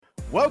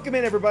Welcome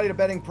in, everybody, to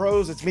Betting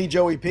Pros. It's me,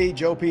 Joey P,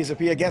 Joe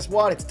Pisapia. Guess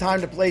what? It's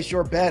time to place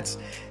your bets.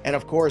 And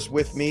of course,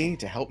 with me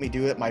to help me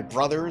do it, my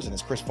brothers. And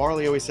as Chris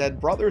Farley always said,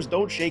 brothers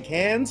don't shake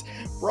hands.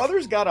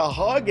 Brothers got to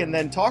hug and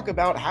then talk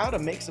about how to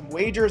make some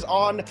wagers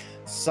on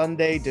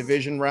Sunday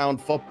division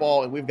round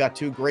football. And we've got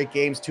two great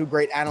games, two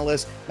great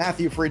analysts.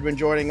 Matthew Friedman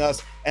joining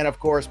us. And of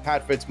course,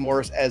 Pat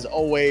Fitzmaurice, as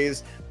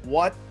always.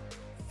 What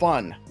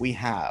fun we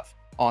have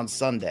on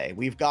Sunday.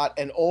 We've got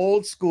an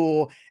old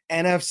school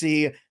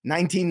NFC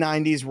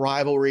 1990s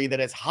rivalry that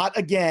is hot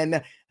again,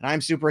 and I'm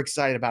super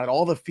excited about it.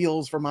 All the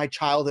feels from my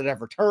childhood have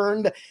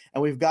returned,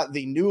 and we've got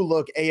the new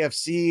look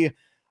AFC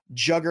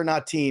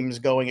juggernaut teams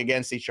going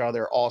against each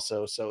other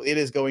also. So it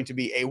is going to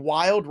be a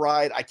wild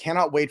ride. I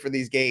cannot wait for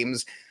these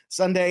games.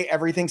 Sunday,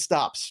 everything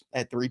stops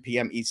at 3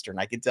 p.m. Eastern.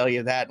 I can tell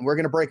you that. And we're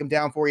going to break them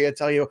down for you,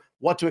 tell you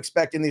what to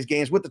expect in these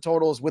games with the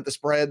totals, with the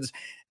spreads,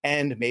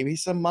 and maybe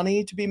some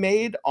money to be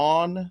made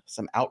on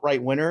some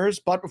outright winners.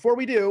 But before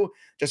we do,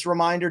 just a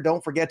reminder,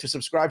 don't forget to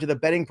subscribe to the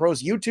Betting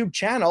Pros YouTube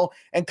channel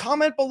and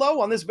comment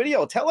below on this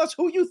video. Tell us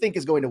who you think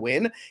is going to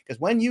win,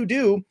 because when you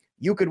do,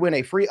 you could win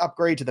a free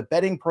upgrade to the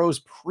Betting Pros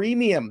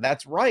Premium.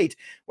 That's right.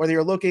 Whether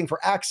you're looking for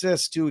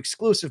access to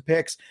exclusive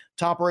picks,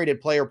 top-rated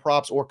player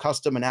props, or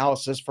custom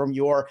analysis from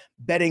your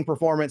betting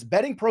performance,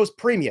 Betting Pros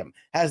Premium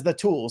has the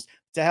tools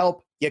to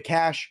help you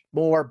cash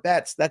more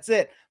bets. That's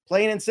it.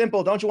 Plain and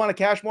simple. Don't you want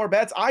to cash more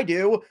bets? I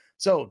do.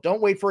 So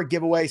don't wait for a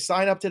giveaway.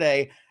 Sign up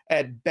today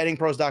at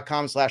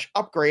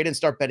bettingpros.com/upgrade and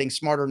start betting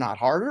smarter, not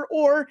harder.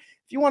 Or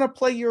if you want to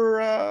play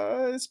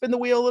your spin the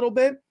wheel a little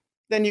bit,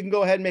 then you can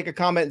go ahead and make a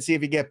comment and see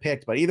if you get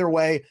picked. But either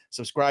way,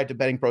 subscribe to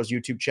Betting Pros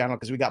YouTube channel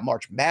because we got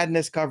March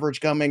Madness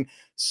coverage coming.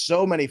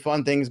 So many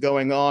fun things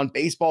going on.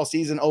 Baseball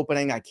season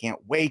opening. I can't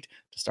wait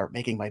to start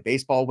making my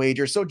baseball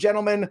wagers. So,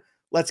 gentlemen,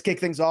 let's kick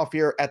things off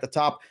here at the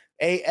top.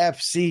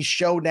 AFC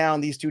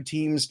showdown. These two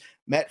teams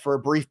met for a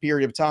brief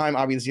period of time.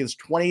 Obviously, it's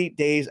 20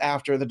 days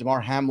after the Damar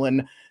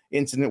Hamlin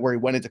incident where he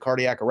went into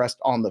cardiac arrest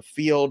on the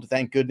field.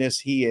 Thank goodness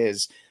he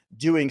is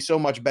doing so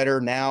much better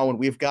now. And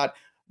we've got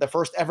the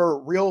first ever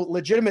real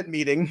legitimate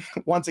meeting,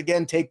 once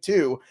again, take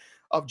two,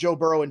 of Joe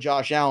Burrow and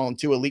Josh Allen,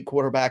 two elite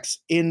quarterbacks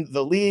in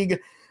the league.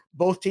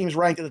 Both teams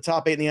ranked at the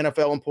top 8 in the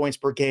NFL in points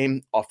per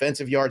game,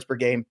 offensive yards per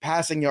game,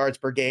 passing yards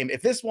per game.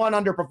 If this one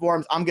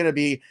underperforms, I'm going to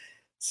be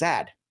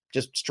sad,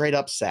 just straight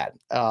up sad.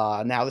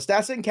 Now, the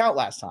stats didn't count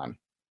last time,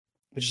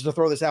 but just to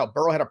throw this out,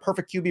 Burrow had a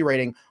perfect QB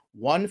rating,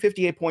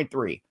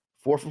 158.3.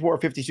 4 for 4,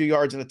 52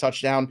 yards and a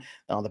touchdown.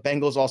 The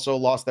Bengals also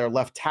lost their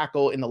left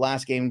tackle in the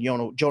last game,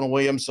 Jonah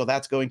Williams, so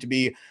that's going to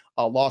be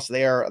a loss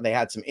there. They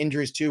had some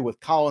injuries too with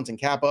Collins and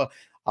Kappa.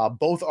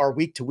 Both are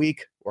week to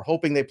week. We're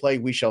hoping they play.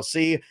 We shall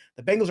see.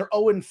 The Bengals are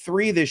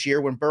 0-3 this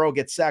year when Burrow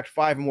gets sacked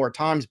 5 or more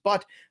times.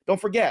 But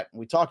don't forget,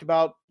 we talked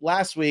about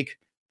last week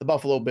the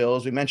Buffalo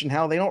Bills. We mentioned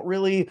how they don't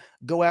really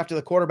go after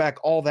the quarterback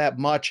all that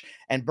much,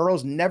 and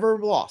Burrow's never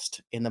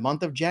lost in the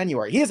month of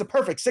January. He is a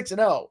perfect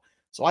 6-0.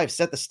 So I've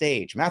set the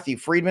stage. Matthew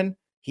Friedman,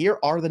 here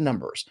are the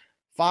numbers.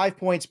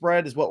 5-point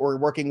spread is what we're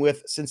working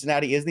with.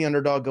 Cincinnati is the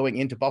underdog going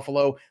into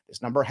Buffalo.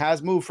 This number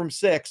has moved from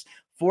 6.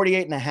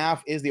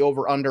 48.5 is the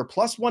over-under.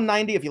 Plus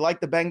 190 if you like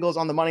the Bengals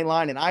on the money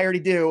line, and I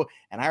already do,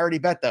 and I already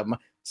bet them.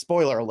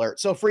 Spoiler alert.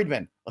 So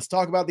Friedman, let's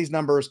talk about these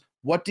numbers.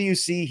 What do you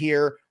see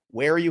here?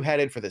 Where are you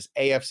headed for this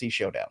AFC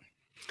showdown?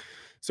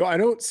 So I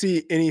don't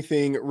see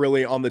anything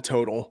really on the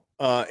total.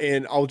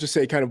 And I'll just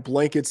say kind of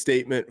blanket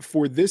statement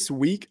for this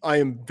week. I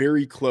am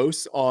very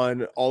close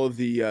on all of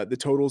the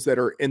totals that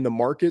are in the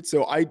market.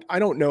 So I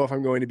don't know if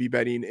I'm going to be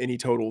betting any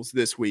totals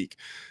this week.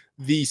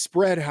 The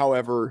spread,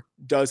 however,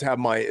 does have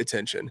my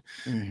attention.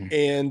 Mm-hmm.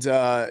 And,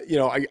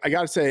 I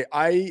got to say,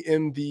 I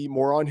am the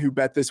moron who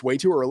bet this way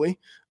too early.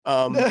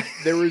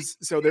 There was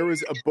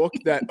a book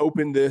that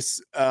opened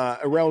this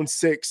around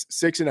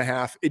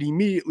 6.5. It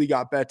immediately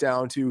got bet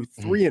down to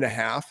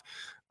 3.5.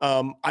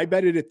 I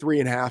bet it at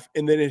 3.5,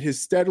 and then it has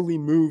steadily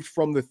moved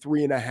from the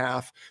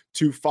 3.5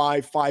 to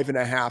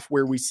 5.5,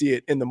 where we see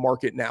it in the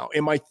market now.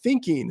 Am I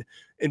thinking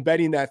in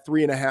betting that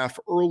 3.5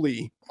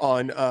 early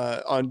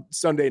on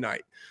Sunday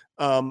night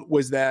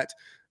was that,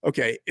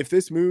 okay, if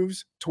this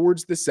moves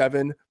towards the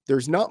 7,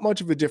 there's not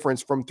much of a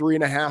difference from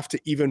 3.5 to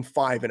even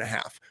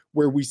 5.5,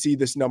 where we see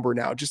this number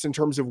now, just in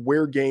terms of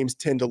where games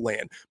tend to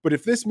land. But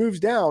if this moves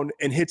down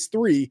and hits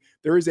 3,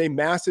 there is a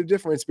massive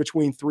difference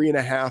between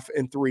 3.5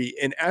 and 3.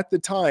 And at the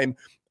time,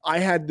 I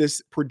had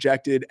this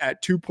projected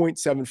at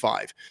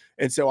 2.75.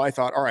 And so I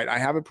thought, all right, I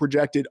have it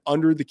projected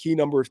under the key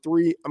number of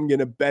 3. I'm going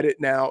to bet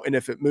it now. And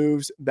if it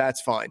moves,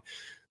 that's fine.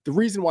 The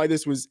reason why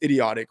this was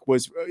idiotic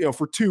was,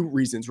 for 2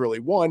 reasons, really.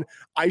 One,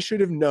 I should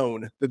have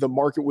known that the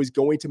market was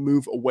going to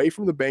move away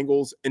from the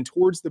Bengals and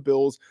towards the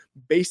Bills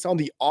based on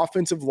the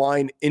offensive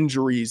line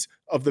injuries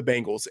of the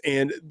Bengals.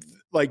 And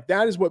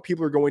that is what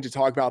people are going to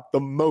talk about the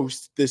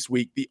most this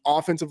week, the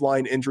offensive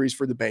line injuries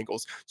for the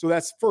Bengals. So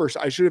that's first.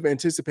 I should have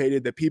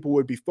anticipated that people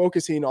would be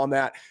focusing on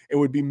that and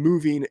would be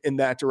moving in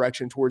that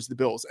direction towards the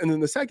Bills. And then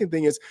the second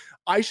thing is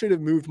I should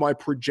have moved my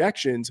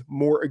projections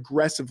more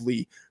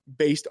aggressively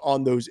based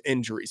on those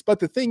injuries. But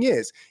the thing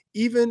is,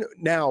 even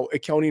now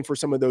accounting for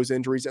some of those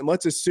injuries, and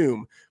let's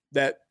assume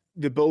that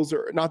the Bengals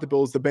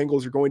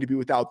are going to be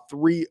without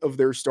 3 of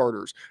their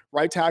starters.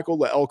 Right tackle,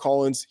 Lael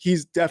Collins,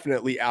 he's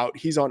definitely out.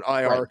 He's on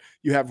IR. Right.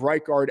 You have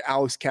right guard,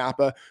 Alex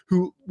Kappa,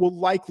 who will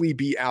likely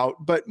be out,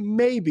 but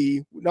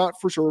maybe, not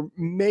for sure,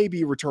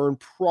 maybe return,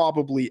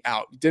 probably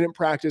out. Didn't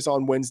practice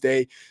on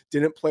Wednesday,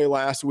 didn't play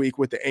last week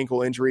with the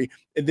ankle injury.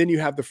 And then you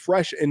have the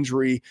fresh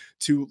injury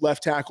to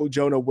left tackle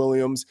Jonah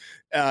Williams.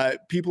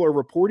 People are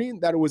reporting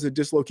that it was a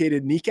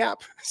dislocated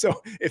kneecap. So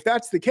if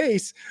that's the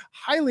case,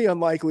 highly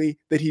unlikely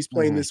that he's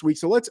playing this week.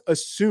 So let's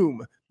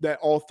assume that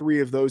all 3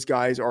 of those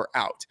guys are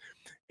out.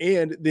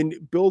 And then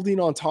building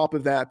on top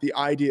of that, the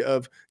idea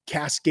of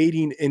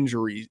cascading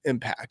injury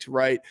impact,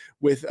 right?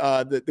 With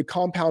the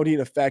compounding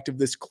effect of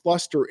this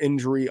cluster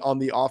injury on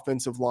the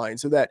offensive line,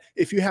 so that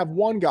if you have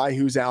one guy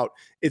who's out,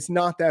 it's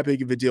not that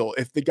big of a deal.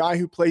 If the guy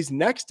who plays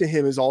next to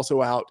him is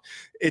also out,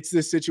 it's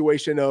this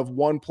situation of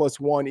 1 +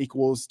 1 =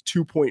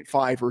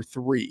 2.5 or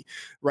 3,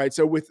 right?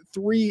 So with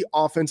 3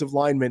 offensive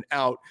linemen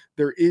out,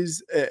 there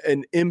is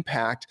an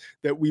impact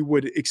that we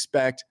would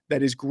expect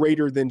that is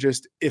greater than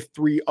just if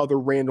 3 other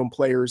random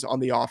players on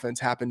the offense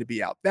happen to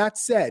be out. That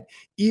said,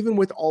 even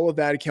with all of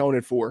that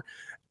accounted for,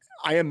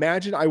 I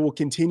imagine I will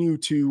continue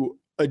to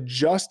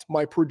adjust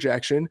my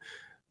projection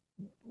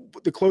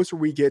the closer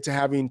we get to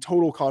having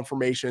total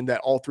confirmation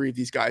that all 3 of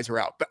these guys are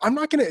out. But I'm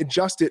not going to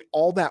adjust it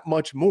all that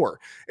much more.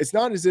 It's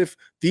not as if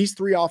these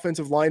 3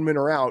 offensive linemen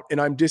are out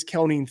and I'm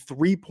discounting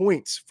 3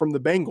 points from the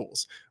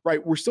Bengals,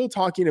 right? We're still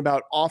talking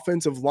about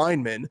offensive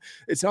linemen.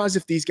 It's not as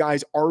if these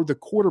guys are the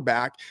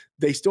quarterback.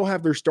 They still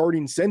have their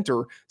starting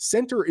center.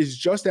 Center is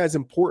just as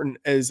important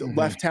as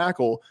left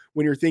tackle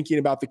when you're thinking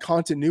about the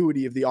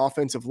continuity of the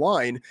offensive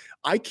line.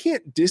 I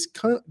can't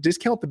discount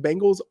the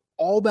Bengals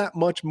all that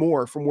much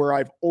more from where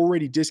I've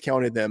already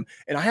discounted them.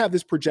 And I have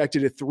this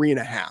projected at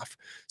 3.5.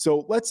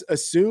 So let's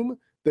assume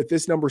that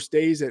this number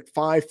stays at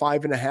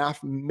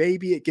 5.5.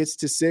 Maybe it gets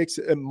to 6.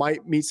 It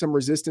might meet some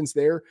resistance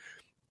there.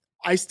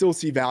 I still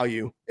see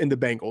value in the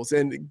Bengals,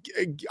 and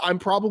I'm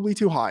probably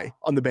too high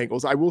on the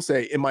Bengals. I will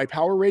say in my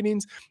power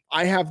ratings,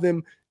 I have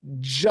them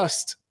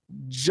just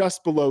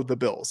below the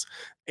Bills.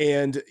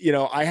 And, you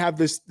know, I have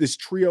this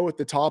trio at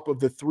the top of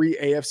the 3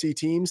 AFC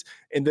teams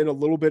and then a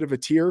little bit of a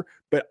tier,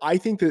 but I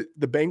think that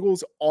the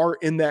Bengals are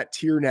in that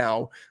tier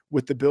now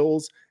with the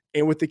Bills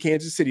and with the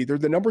Kansas City. They're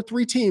the number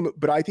 3 team,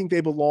 but I think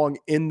they belong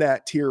in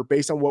that tier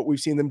based on what we've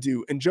seen them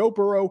do. And Joe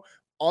Burrow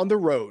on the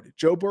road,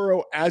 Joe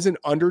Burrow as an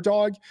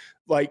underdog,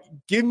 like,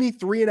 give me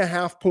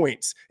 3.5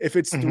 points. If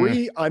it's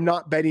 3, I'm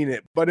not betting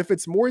it. But if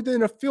it's more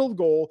than a field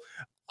goal,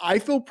 I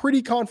feel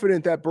pretty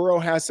confident that Burrow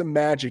has some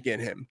magic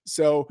in him.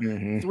 So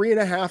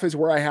 3.5 is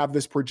where I have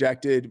this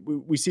projected.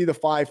 We see the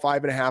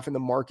 5.5 in the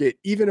market.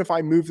 Even if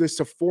I move this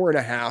to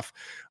 4.5,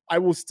 I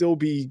will still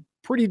be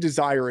pretty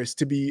desirous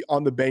to be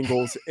on the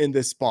Bengals in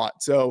this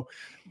spot. So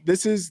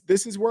this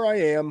is where I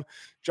am.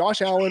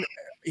 Josh Allen,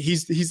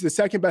 he's the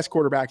second best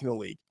quarterback in the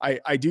league.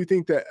 I do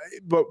think that,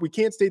 but we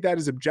can't state that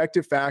as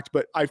objective fact,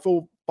 but I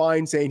feel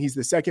fine saying he's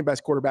the second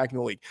best quarterback in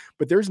the league.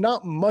 But there's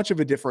not much of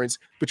a difference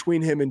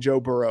between him and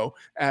Joe Burrow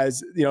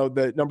as, you know,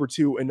 the number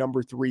 2 and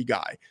number 3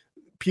 guy.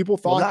 People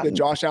thought that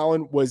Josh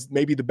Allen was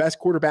maybe the best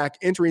quarterback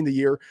entering the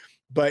year,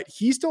 but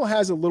he still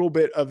has a little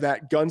bit of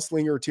that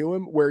gunslinger to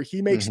him where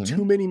he makes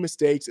too many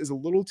mistakes, is a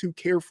little too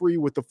carefree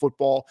with the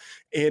football,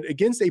 and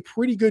against a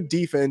pretty good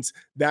defense,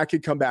 that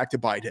could come back to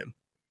bite him.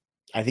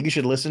 I think you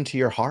should listen to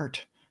your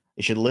heart.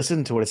 You should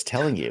listen to what it's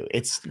telling you.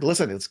 It's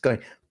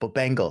going, but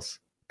Bengals.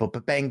 But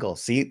Bengals.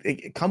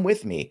 See, come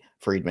with me,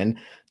 Friedman.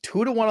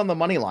 2-1 on the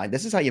money line.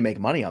 This is how you make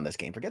money on this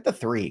game. Forget the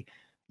 3.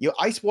 You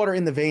ice water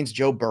in the veins,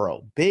 Joe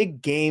Burrow.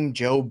 Big game,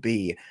 Joe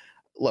B.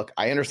 Look,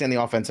 I understand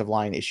the offensive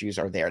line issues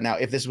are there. Now,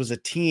 if this was a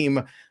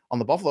team on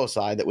the Buffalo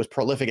side that was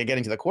prolific at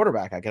getting to the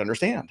quarterback, I can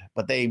understand.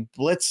 But they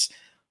blitz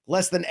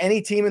less than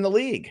any team in the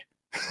league.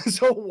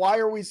 So why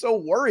are we so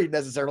worried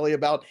necessarily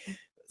about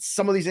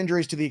some of these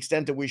injuries to the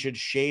extent that we should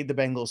shade the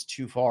Bengals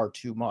too far,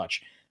 too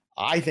much?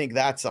 I think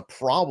that's a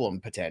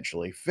problem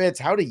potentially. Fitz,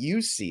 how do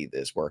you see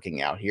this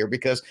working out here?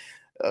 Because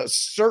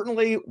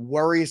certainly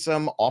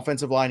worrisome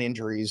offensive line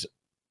injuries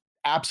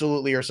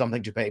absolutely are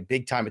something to pay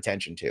big time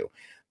attention to.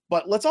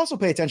 But let's also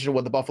pay attention to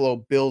what the Buffalo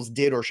Bills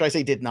did, or should I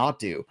say did not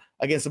do,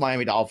 against the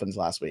Miami Dolphins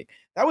last week.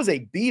 That was a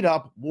beat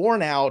up,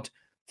 worn out,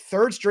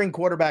 third string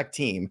quarterback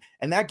team,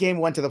 and that game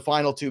went to the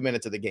final 2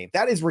 minutes of the game.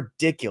 That is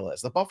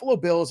ridiculous. The Buffalo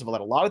Bills have let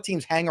a lot of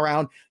teams hang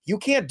around. You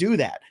can't do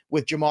that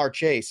with Jamar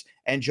Chase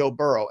and Joe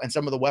Burrow and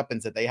some of the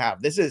weapons that they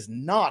have. This is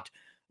not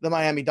the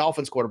Miami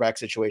Dolphins quarterback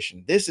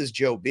situation. This is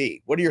Joe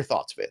B. What are your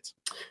thoughts, Fitz?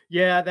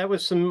 Yeah, that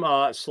was some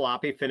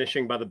sloppy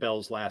finishing by the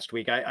Bills last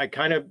week. I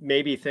kind of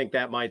maybe think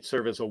that might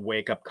serve as a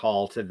wake-up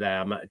call to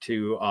them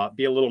to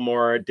be a little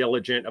more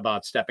diligent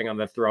about stepping on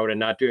the throat and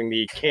not doing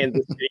the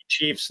Kansas City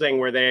Chiefs thing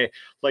where they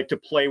like to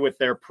play with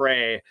their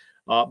prey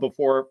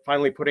before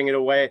finally putting it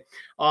away.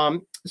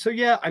 So,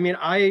 yeah, I mean,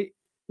 I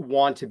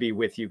want to be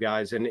with you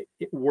guys, and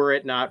were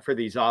it not for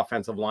these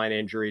offensive line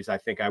injuries, I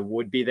think I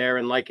would be there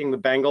and liking the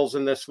Bengals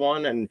in this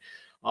one. And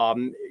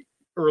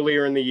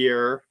earlier in the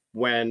year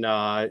when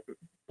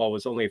Buffalo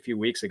was only a few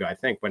weeks ago, I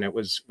think, when it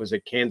was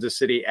it Kansas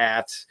City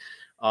at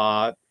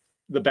the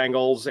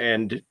Bengals,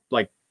 and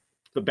like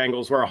the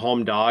Bengals were a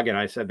home dog, and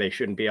I said they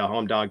shouldn't be a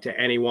home dog to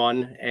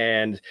anyone.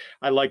 And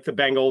I like the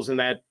Bengals in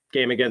that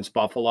game against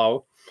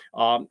Buffalo.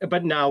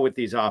 But now with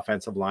these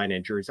offensive line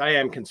injuries, I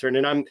am concerned,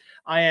 and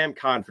I am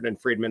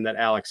confident, Friedman, that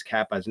Alex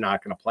Kappa is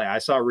not going to play. I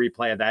saw a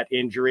replay of that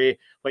injury.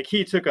 Like,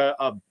 he took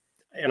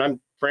and I'm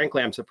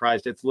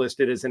surprised it's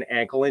listed as an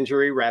ankle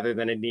injury rather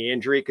than a knee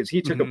injury, because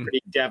he took a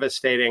pretty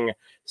devastating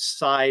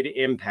side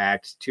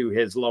impact to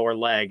his lower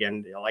leg.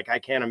 And like, I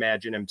can't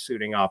imagine him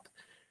suiting up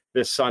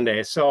this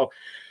Sunday. So,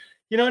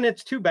 and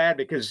it's too bad,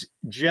 because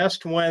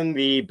just when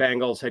the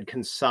Bengals had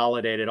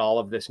consolidated all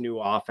of this new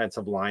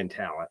offensive line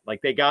talent,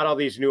 like they got all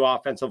these new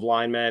offensive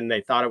linemen,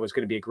 they thought it was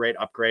going to be a great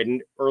upgrade.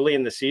 And early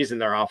in the season,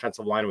 their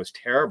offensive line was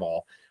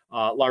terrible,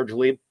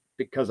 largely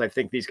because I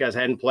think these guys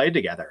hadn't played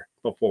together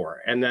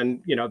before. And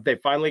then, they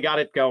finally got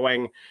it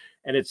going,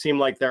 and it seemed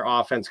like their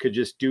offense could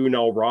just do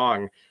no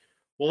wrong.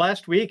 Well,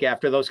 last week,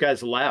 after those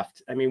guys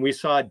left, I mean, we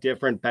saw a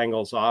different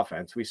Bengals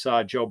offense. We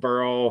saw Joe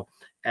Burrow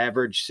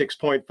average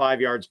 6.5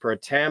 yards per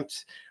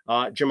attempt.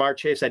 Jamar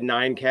Chase had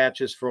 9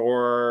 catches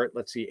for,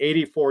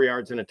 84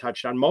 yards and a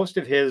touchdown. Most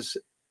of his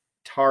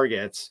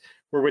targets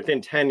were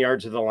within 10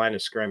 yards of the line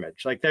of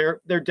scrimmage. Like,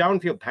 their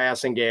downfield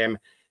passing game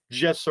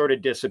just sort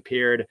of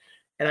disappeared.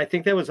 And I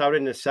think that was out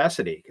of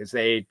necessity, because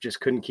they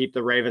just couldn't keep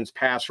the Ravens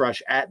pass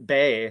rush at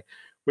bay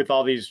with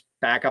all these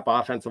backup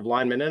offensive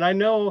linemen. And I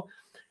know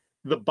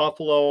the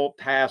Buffalo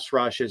pass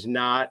rush is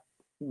not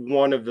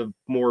one of the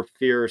more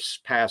fierce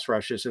pass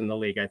rushes in the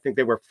league. I think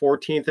they were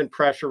 14th in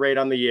pressure rate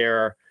on the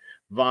year.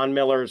 Von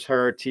Miller's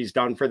hurt. He's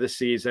done for the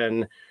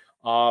season.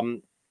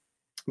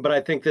 But I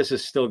think this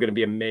is still going to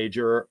be a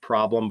major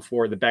problem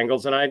for the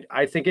Bengals. And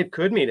I think it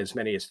could mean as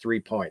many as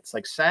 3 points.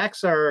 Like,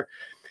 sacks are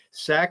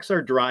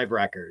drive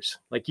wreckers.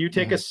 Like, you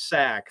take a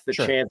sack, the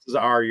chances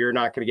are you're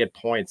not going to get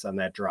points on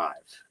that drive.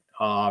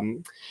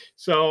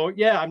 So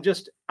yeah,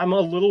 I'm a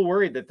little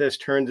worried that this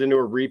turns into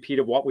a repeat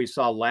of what we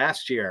saw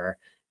last year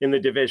in the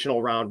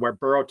divisional round, where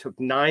Burrow took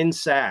 9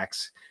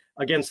 sacks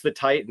against the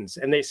Titans,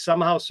 and they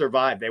somehow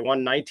survived. They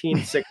won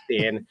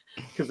 19-16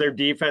 because their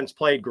defense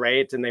played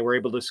great, and they were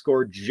able to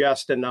score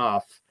just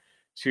enough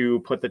to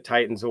put the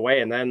Titans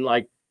away. And then,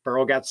 like,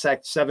 Burrow got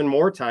sacked 7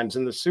 more times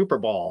in the Super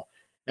Bowl,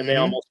 and they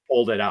almost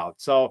pulled it out.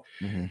 So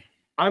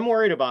I'm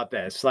worried about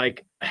this.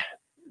 Like,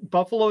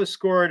 Buffalo has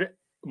scored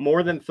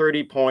more than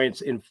 30 points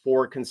in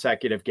 4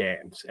 consecutive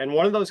games. And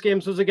one of those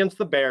games was against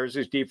the Bears,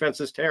 whose defense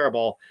is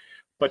terrible.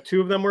 But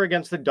 2 of them were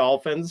against the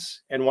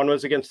Dolphins, and 1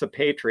 was against the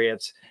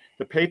Patriots.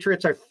 The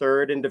Patriots are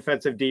 3rd in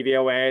defensive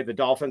DVOA. The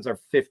Dolphins are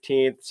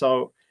 15th.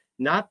 So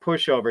not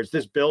pushovers.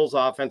 This Bills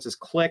offense is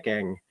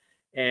clicking.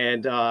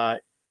 And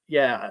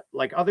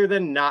like, other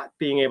than not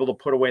being able to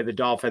put away the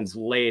Dolphins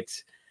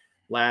late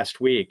last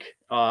week,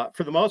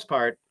 for the most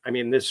part, I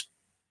mean, this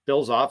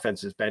Bills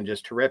offense has been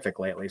just terrific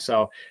lately.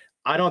 So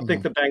I don't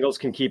think the Bengals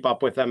can keep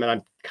up with them, and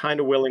I'm kind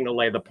of willing to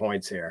lay the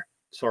points here.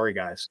 Sorry,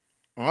 guys.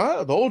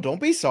 Oh,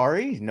 don't be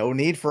sorry. No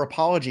need for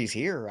apologies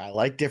here. I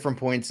like different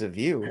points of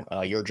view.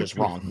 You're just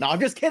wrong. No, I'm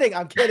just kidding.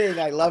 I'm kidding.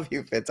 I love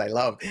you, Fitz. I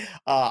love.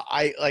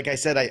 Like I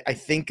said, I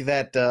think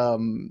that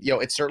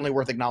it's certainly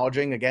worth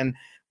acknowledging. Again,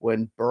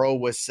 when Burrow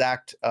was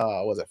sacked,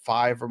 was it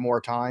 5 or more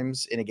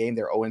times in a game?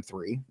 They're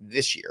 0-3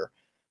 this year.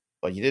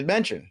 But you did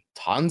mention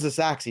tons of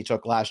sacks he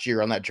took last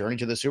year on that journey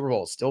to the Super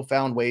Bowl. Still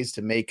found ways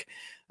to make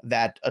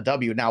that a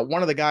W. Now,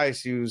 one of the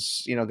guys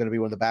who's going to be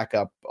one of the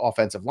backup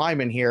offensive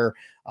linemen here,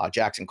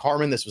 Jackson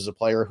Carman. This was a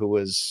player who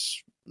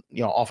was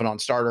off and on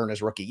starter in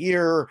his rookie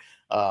year,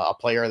 a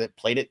player that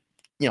played it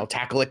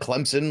tackle at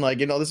Clemson. Like,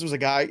 this was a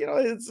guy.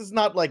 It's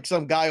not like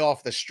some guy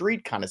off the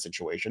street kind of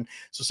situation.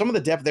 So some of the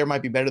depth there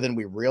might be better than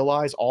we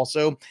realize.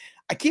 Also,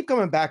 I keep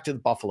coming back to the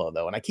Buffalo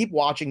though, and I keep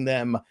watching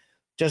them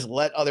just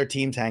let other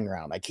teams hang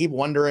around. I keep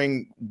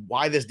wondering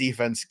why this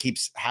defense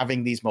keeps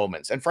having these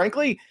moments. And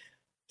frankly,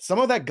 some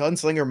of that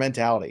gunslinger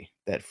mentality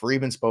that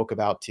Friedman spoke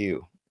about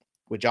too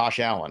with Josh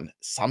Allen,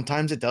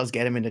 sometimes it does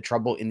get him into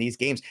trouble in these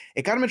games.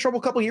 It got him in trouble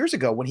a couple years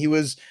ago when he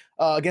was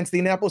against the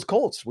Indianapolis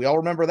Colts. We all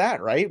remember that,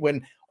 right?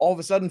 When all of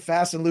a sudden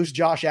fast and loose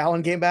Josh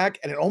Allen came back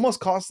and it almost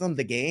cost them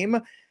the game.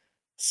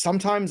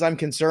 Sometimes I'm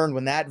concerned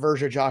when that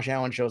version of Josh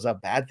Allen shows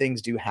up, bad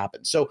things do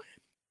happen. So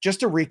just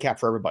to recap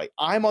for everybody,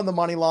 I'm on the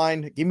money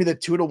line. Give me the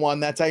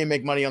 2-1. That's how you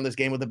make money on this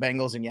game with the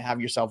Bengals, and you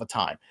have yourself a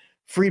time.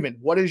 Friedman,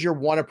 what is your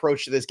one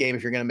approach to this game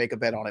if you're going to make a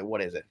bet on it?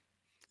 What is it?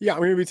 Yeah, I'm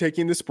going to be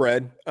taking the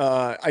spread.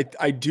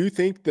 I do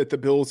think that the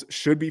Bills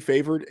should be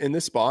favored in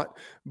this spot,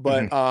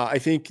 but I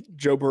think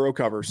Joe Burrow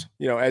covers,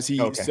 as he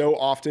so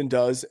often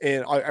does.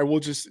 And I will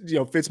just,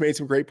 Fitz made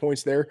some great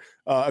points there,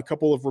 a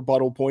couple of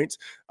rebuttal points.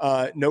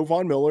 No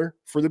Von Miller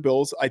for the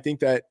Bills. I think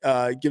that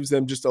gives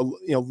them just a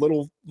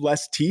little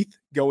less teeth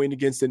going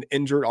against an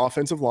injured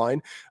offensive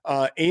line.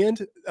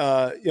 The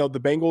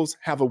Bengals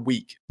have a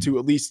week to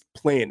at least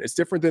plan. It's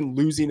different than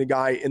losing a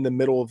guy in the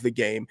middle of the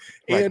game.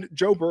 Right. And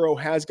Joe Burrow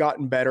has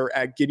gotten better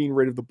at getting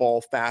rid of the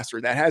ball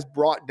faster. That has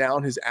brought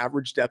down his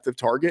average depth of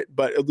target,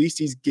 but at least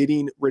he's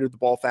getting rid of the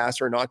ball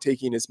faster, not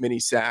taking as many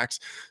sacks.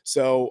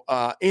 So,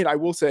 and I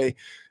will say,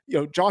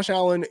 Josh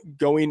Allen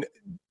going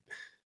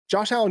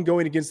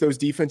against those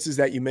defenses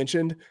that you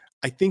mentioned,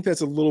 I think that's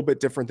a little bit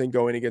different than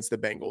going against the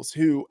Bengals,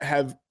 who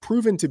have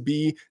proven to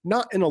be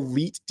not an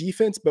elite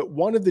defense, but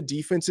one of the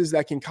defenses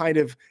that can kind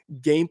of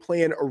game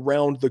plan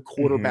around the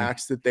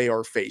quarterbacks that they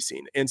are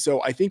facing. And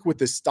so I think with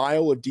the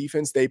style of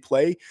defense they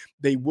play,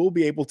 they will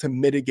be able to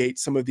mitigate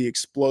some of the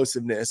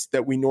explosiveness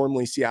that we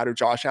normally see out of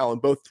Josh Allen,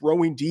 both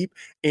throwing deep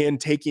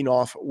and taking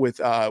off with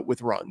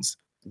runs.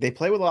 They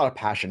play with a lot of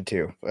passion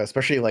too,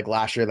 especially like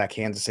last year, that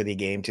Kansas City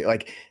game too.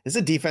 Like, this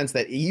is a defense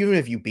that even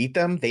if you beat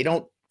them, they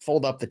don't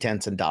fold up the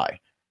tents and die,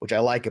 which I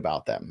like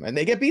about them. And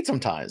they get beat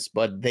sometimes,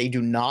 but they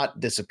do not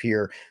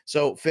disappear.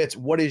 So Fitz,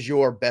 what is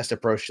your best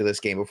approach to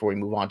this game before we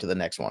move on to the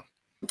next one?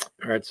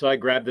 All right, so I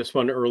grabbed this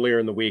one earlier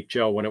in the week,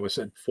 Joe, when it was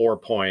at 4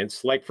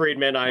 points. Like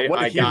Friedman,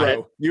 I got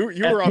it. You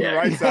were on the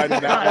right side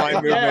of that line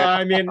movement. Yeah,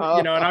 I mean,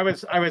 and I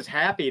was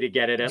happy to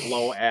get it at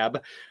low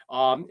ebb.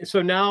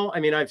 So now,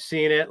 I mean, I've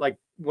seen it like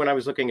when I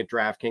was looking at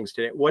DraftKings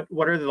today. What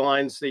are the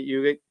lines that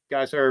you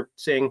guys are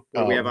seeing?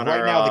 We have on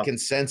right now the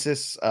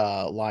consensus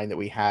line that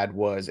we had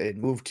was it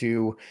moved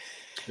to.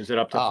 Is it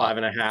up to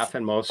 5.5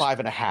 and most?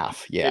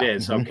 5.5. Yeah, it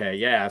is. Okay.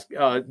 Yeah.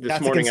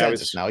 This morning I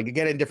was now you can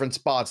get it in different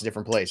spots,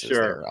 different places.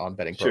 Sure. On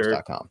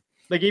bettingpros.com.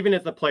 Like even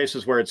at the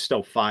places where it's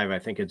still 5, I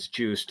think it's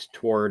juiced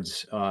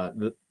towards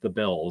the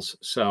Bills.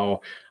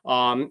 So, at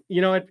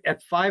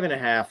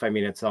 5.5, I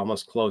mean, it's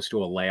almost close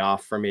to a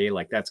layoff for me.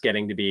 Like that's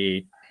getting to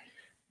be,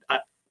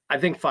 I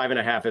think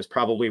 5.5 is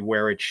probably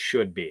where it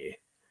should be.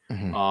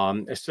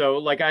 So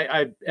like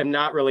I am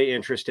not really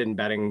interested in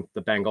betting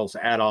the Bengals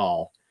at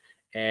all.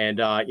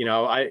 And,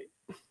 I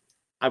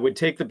would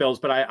take the Bills,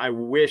 but I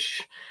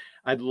wish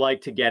I'd like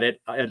to get it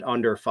at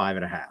under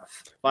 5.5.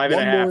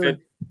 5.5,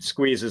 it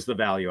squeezes the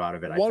value out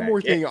of it. One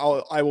more thing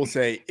I will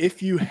say,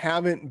 if you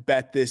haven't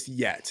bet this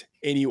yet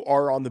and you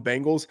are on the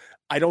Bengals,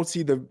 I don't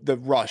see the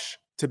rush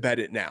to bet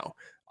it now.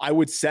 I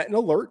would set an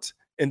alert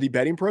in the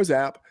Betting Pros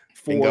app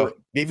for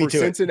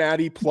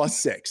Cincinnati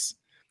 +6.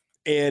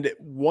 And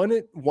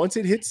once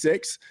it hits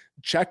 6,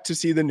 check to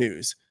see the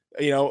news.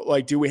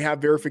 Do we have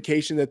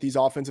verification that these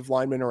offensive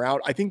linemen are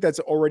out? I think that's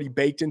already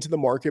baked into the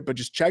market, but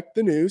just check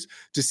the news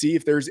to see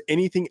if there's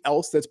anything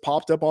else that's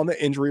popped up on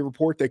the injury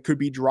report that could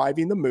be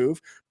driving the move.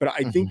 But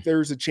I think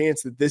there's a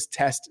chance that this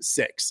tests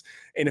 6.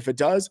 And if it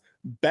does,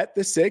 bet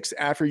the 6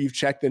 after you've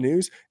checked the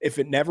news. If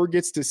it never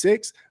gets to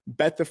 6,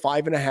 bet the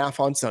 5.5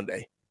 on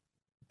Sunday.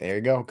 There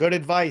you go. Good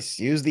advice.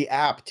 Use the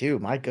app too.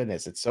 My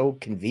goodness, it's so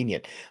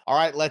convenient. All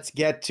right, let's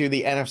get to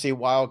the NFC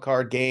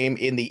wildcard game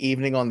in the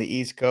evening on the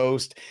East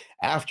Coast,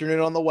 afternoon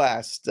on the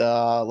West.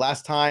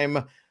 Last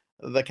time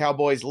the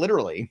Cowboys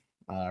literally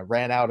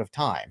ran out of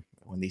time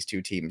when these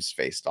two teams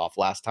faced off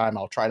last time.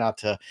 I'll try not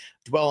to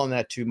dwell on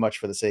that too much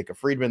for the sake of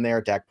Friedman there.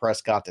 Dak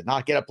Prescott did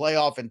not get a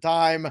playoff in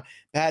time.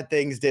 Bad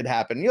things did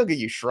happen. He'll get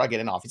you shrugging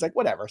it off. He's like,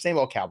 whatever, same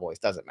old Cowboys,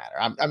 doesn't matter.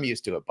 I'm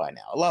used to it by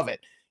now. I love it.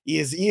 He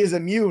is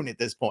immune at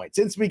this point.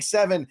 Since week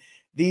 7,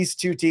 these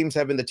two teams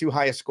have been the two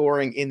highest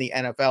scoring in the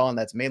NFL, and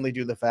that's mainly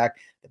due to the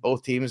fact that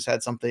both teams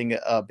had something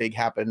big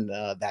happen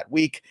that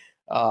week.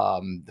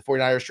 The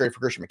 49ers trade for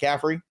Christian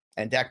McCaffrey,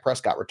 and Dak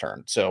Prescott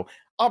returned. So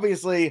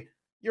obviously,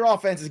 your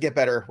offenses get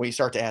better when you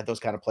start to add those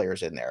kind of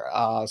players in there.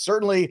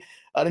 Certainly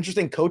an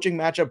interesting coaching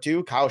matchup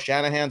too. Kyle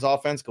Shanahan's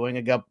offense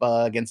going up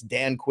against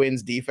Dan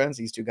Quinn's defense.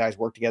 These two guys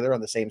work together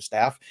on the same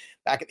staff.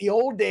 Back in the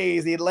old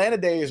days, the Atlanta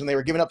days when they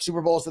were giving up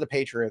Super Bowls to the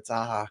Patriots.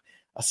 A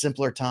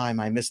simpler time.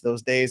 I miss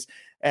those days.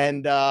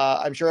 And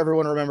I'm sure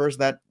everyone remembers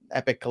that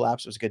epic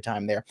collapse. It was a good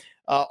time there.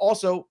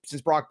 Also,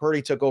 since Brock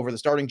Purdy took over the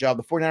starting job,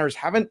 the 49ers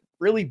haven't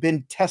really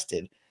been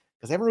tested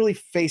because they haven't really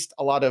faced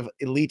a lot of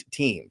elite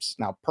teams.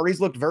 Now, Purdy's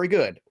looked very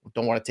good.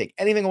 Don't want to take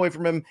anything away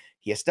from him.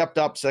 He has stepped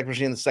up,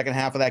 especially in the second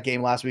half of that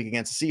game last week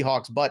against the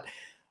Seahawks. But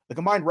the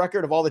combined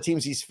record of all the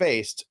teams he's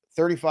faced,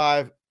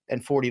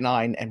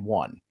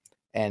 35-49-1.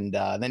 And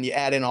then you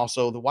add in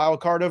also the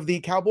wild card of the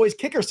Cowboys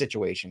kicker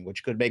situation,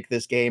 which could make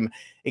this game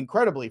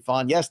incredibly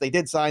fun. Yes, they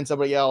did sign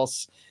somebody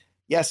else.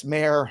 Yes,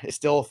 Mayer is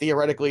still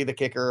theoretically the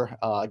kicker.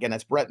 Again,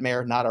 that's Brett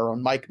Mayer, not our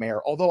own Mike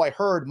Mayer. Although I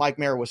heard Mike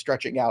Mayer was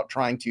stretching out,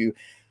 trying to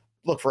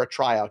look for a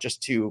tryout just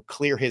to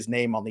clear his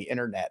name on the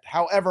internet.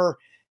 However,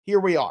 here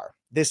we are.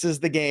 This is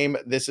the game.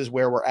 This is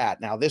where we're at.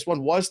 Now, this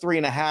one was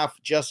 3.5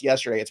 just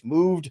yesterday. It's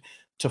moved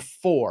to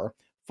 4.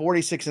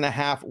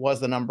 46.5 was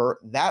the number.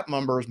 That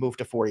number is moved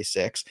to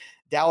 46.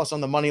 Dallas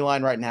on the money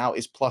line right now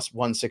is plus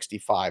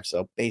 165.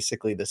 So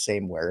basically the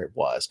same where it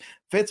was.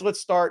 Fitz, let's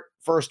start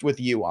first with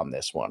you on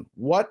this one.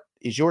 What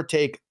is your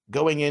take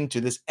going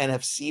into this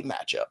NFC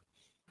matchup?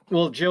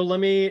 Well, Joe, let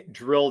me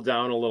drill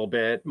down a little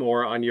bit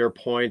more on your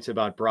points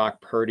about Brock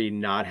Purdy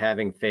not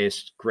having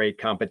faced great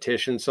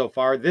competition so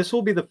far. This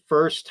will be the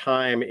first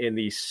time in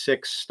the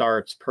 6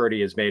 starts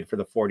Purdy has made for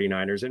the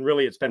 49ers. And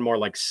really, it's been more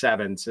like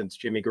 7 since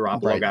Jimmy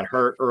Garoppolo got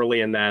hurt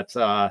early in that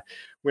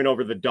win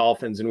over the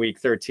Dolphins in week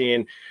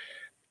 13.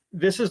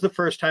 This is the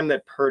first time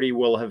that Purdy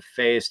will have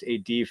faced a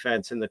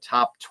defense in the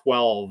top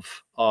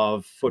 12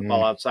 of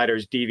Football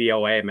Outsiders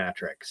DVOA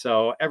metric.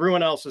 So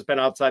everyone else has been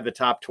outside the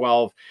top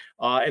 12.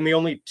 And the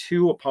only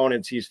 2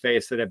 opponents he's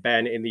faced that have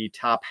been in the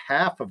top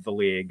half of the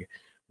league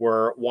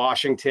were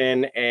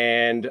Washington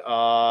and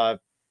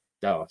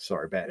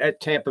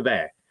Tampa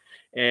Bay.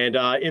 And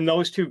in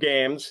those 2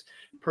 games,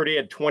 Purdy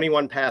had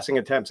 21 passing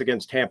attempts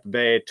against Tampa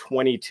Bay,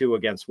 22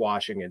 against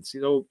Washington.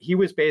 So he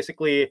was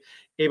basically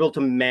able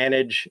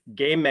to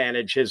game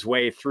manage his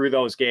way through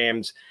those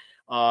games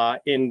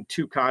in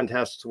 2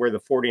 contests where the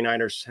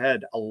 49ers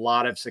had a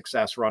lot of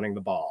success running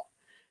the ball.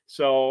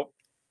 So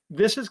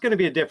this is going to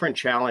be a different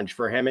challenge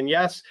for him. And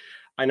yes,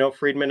 I know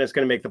Friedman is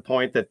going to make the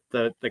point that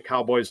the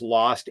Cowboys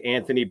lost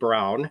Anthony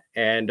Brown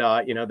and,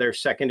 their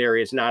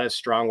secondary is not as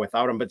strong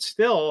without him, but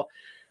still,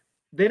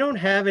 they don't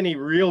have any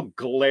real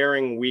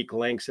glaring weak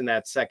links in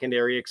that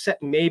secondary,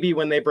 except maybe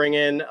when they bring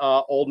in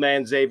old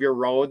man Xavier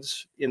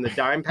Rhodes in the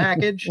dime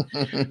package.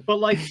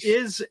 But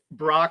is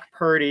Brock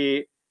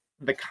Purdy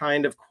the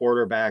kind of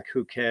quarterback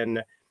who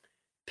can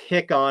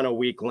pick on a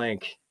weak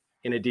link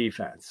in a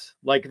defense?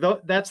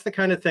 That's the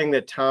kind of thing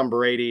that Tom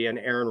Brady and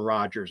Aaron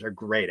Rodgers are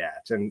great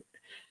at. And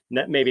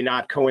maybe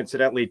not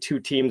coincidentally 2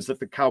 teams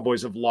that the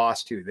Cowboys have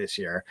lost to this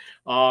year.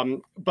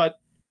 But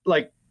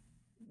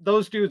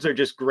those dudes are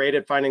just great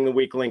at finding the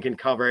weak link in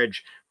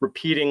coverage,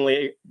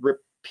 repeatedly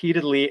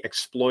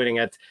exploiting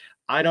it.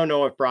 I don't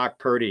know if Brock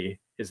Purdy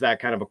is that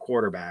kind of a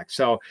quarterback.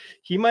 So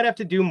he might have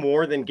to do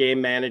more than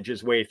game manage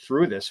his way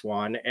through this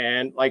one.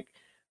 And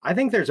I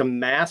think there's a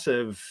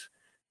massive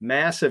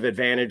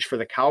advantage for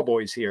the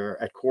Cowboys here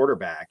at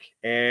quarterback.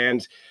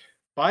 And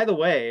by the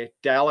way,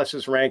 Dallas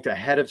is ranked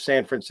ahead of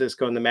San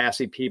Francisco in the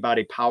Massey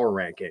Peabody power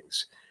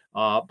rankings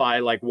by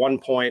 1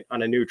 point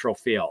on a neutral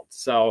field.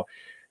 So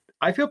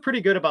I feel pretty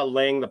good about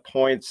laying the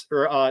points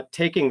or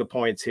taking the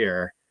points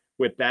here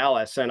with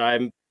Dallas. And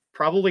I'm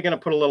probably going to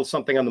put a little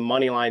something on the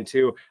money line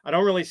too. I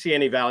don't really see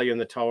any value in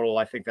the total.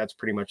 I think that's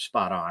pretty much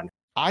spot on.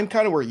 I'm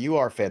kind of where you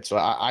are, Fitz. So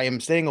I am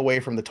staying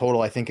away from the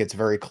total. I think it's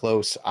very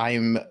close.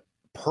 I'm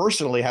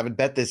personally haven't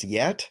bet this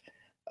yet.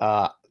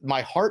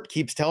 My heart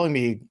keeps telling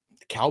me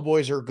the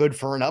Cowboys are good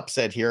for an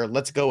upset here.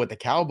 Let's go with the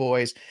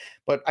Cowboys.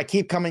 But I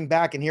keep coming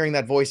back and hearing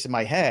that voice in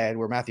my head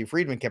where Matthew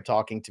Friedman kept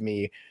talking to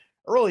me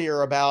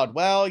earlier about,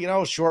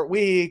 short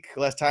week,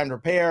 less time to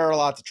prepare, a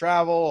lot to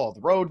travel, all the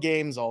road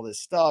games, all this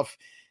stuff.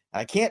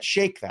 I can't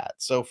shake that.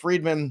 So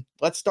Friedman,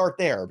 let's start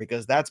there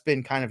because that's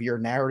been kind of your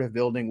narrative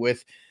building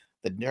with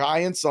the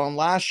Giants on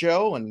last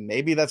show. And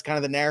maybe that's kind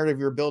of the narrative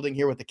you're building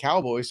here with the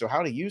Cowboys. So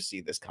how do you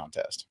see this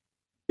contest?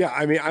 Yeah,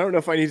 I mean, I don't know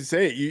if I need to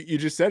say it. You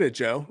just said it,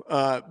 Joe.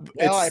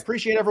 I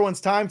appreciate everyone's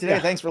time today.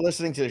 Yeah. Thanks for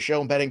listening to the show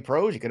and Betting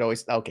Pros. You could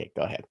always, okay,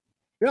 go ahead.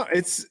 No,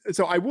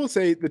 so I will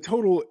say the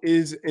total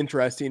is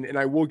interesting, and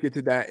I will get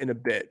to that in a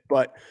bit.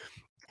 But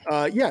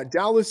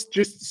Dallas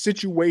just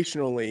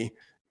situationally,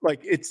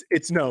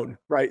 it's known,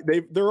 right?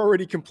 They're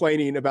already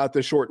complaining about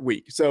the short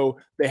week. So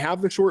they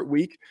have the short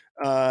week,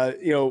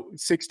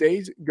 6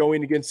 days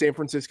going against San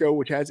Francisco,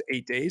 which has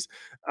 8 days.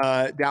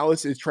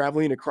 Dallas is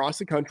traveling across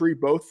the country,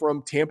 both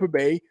from Tampa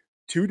Bay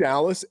to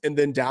Dallas and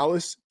then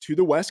Dallas to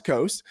the West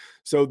Coast.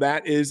 So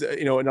that is,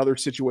 another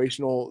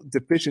situational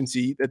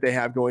deficiency that they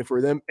have going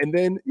for them. And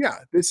then,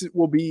 this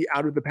will be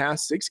out of the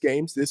past 6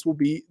 games. This will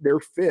be their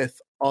 5th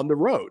on the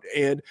road.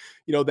 And,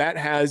 that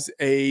has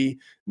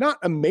not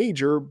a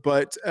major,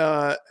 but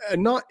a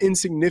not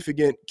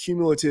insignificant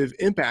cumulative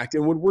impact.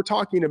 And when we're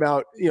talking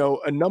about,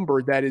 a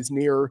number that is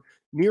near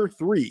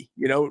 3,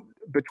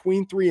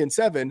 between 3 and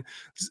 7,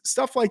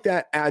 stuff like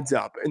that adds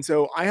up. And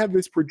so I have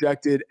this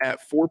projected at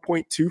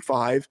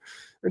 4.25.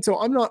 And so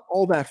I'm not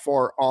all that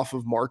far off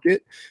of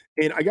market.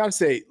 And I got to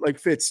say,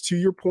 Fitz, to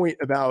your point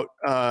about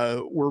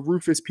where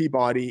Rufus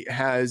Peabody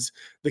has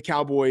the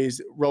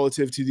Cowboys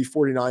relative to the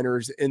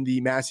 49ers in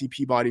the Massey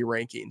Peabody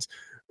rankings,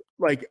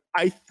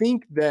 I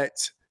think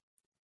that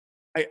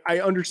I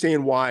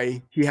understand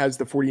why he has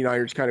the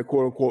 49ers kind of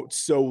quote unquote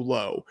so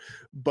low.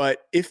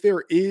 But if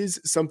there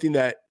is something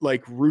that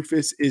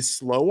Rufus is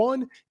slow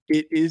on,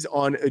 it is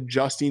on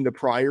adjusting the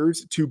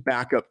priors to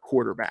backup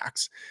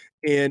quarterbacks.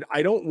 And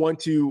I don't want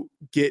to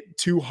get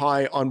too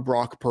high on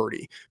Brock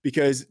Purdy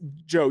because,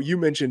 Joe, you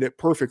mentioned it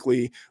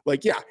perfectly.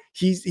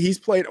 He's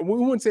played, we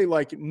wouldn't say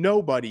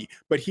nobody,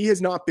 but he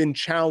has not been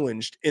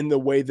challenged in the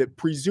way that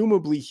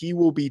presumably he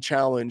will be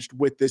challenged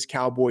with this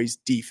Cowboys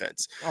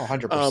defense. Oh,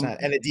 100%.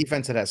 And a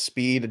defense that has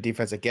speed, a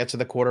defense that gets to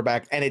the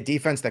quarterback, and a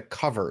defense that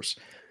covers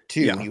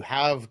too. Yeah. You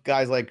have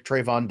guys like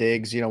Trayvon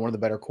Diggs, one of the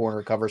better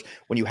corner covers.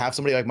 When you have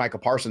somebody like Micah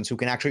Parsons who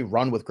can actually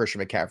run with Christian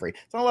McCaffrey,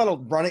 it's not a lot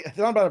of running. It's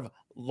not a lot of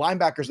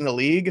linebackers in the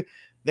league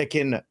that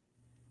can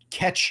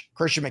catch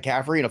Christian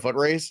McCaffrey in a foot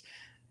race.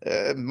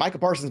 Micah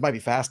Parsons might be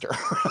faster.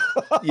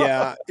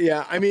 Yeah.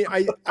 I mean,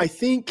 I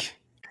think,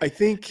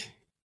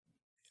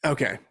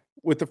 okay.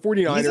 With the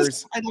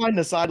 49ers, he's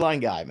a sideline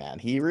guy, man.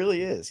 He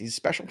really is. He's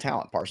special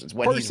talent, Parsons. He's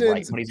right.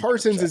 When he's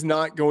Parsons is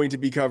not going to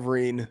be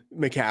covering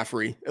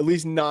McCaffrey, at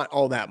least not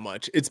all that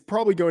much. It's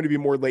probably going to be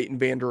more Leighton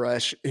Vander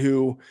Esch,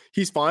 who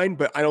he's fine,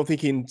 but I don't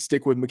think he can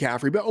stick with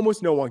McCaffrey. But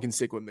almost no one can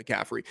stick with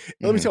McCaffrey.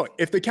 Let me tell you,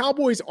 if the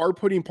Cowboys are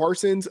putting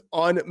Parsons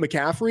on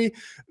McCaffrey,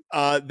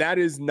 that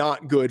is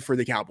not good for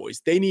the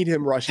Cowboys. They need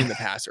him rushing the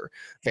passer.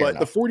 But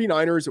the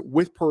 49ers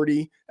with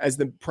Purdy as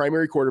the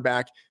primary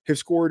quarterback have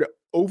scored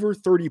over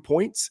 30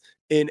 points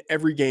in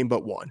every game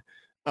but one.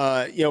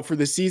 For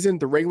the season,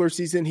 the regular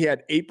season, he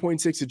had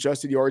 8.6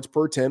 adjusted yards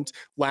per attempt.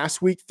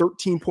 Last week,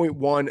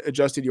 13.1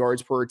 adjusted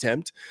yards per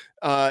attempt.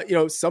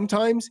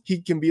 Sometimes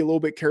he can be a little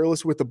bit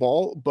careless with the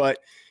ball, but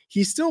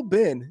he's still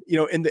been,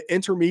 in the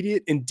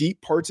intermediate and deep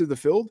parts of the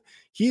field,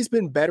 he's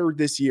been better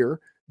this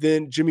year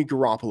than Jimmy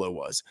Garoppolo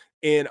was.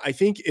 And I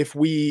think if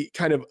we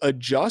kind of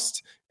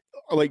adjust,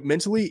 like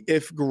mentally,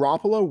 if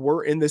Garoppolo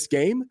were in this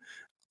game,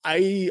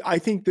 I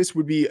think this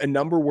would be a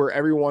number where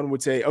everyone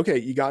would say, okay,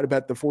 you got to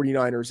bet the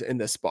 49ers in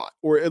this spot,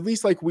 or at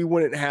least like we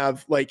wouldn't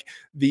have like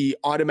the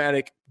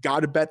automatic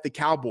got to bet the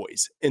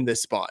Cowboys in this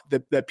spot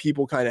that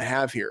people kind of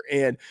have here.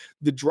 And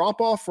the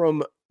drop off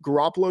from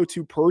Garoppolo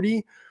to Purdy,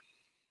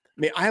 I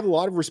mean, I have a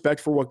lot of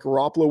respect for what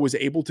Garoppolo was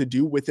able to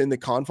do within the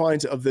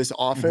confines of this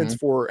offense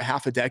for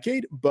half a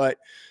decade, but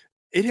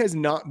it has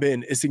not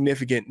been a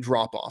significant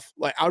drop off.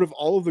 Like out of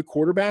all of the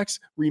quarterbacks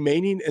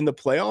remaining in the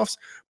playoffs,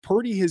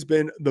 Purdy has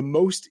been the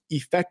most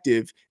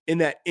effective in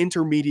that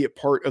intermediate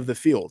part of the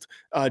field,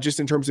 just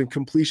in terms of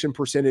completion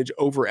percentage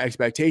over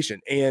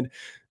expectation. And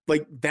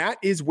like that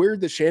is where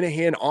the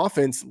Shanahan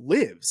offense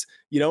lives,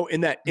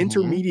 in that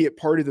intermediate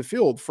part of the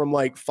field from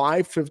like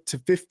 5 to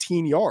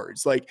 15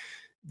 yards. Like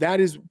that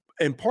is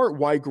in part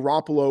why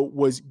Garoppolo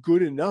was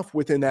good enough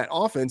within that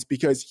offense,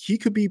 because he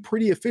could be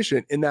pretty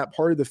efficient in that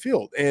part of the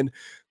field. And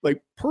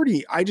like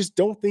Purdy, I just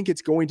don't think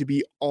it's going to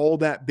be all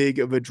that big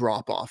of a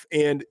drop off.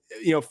 And,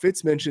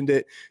 Fitz mentioned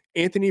it.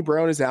 Anthony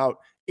Brown is out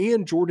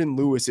and Jordan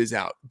Lewis is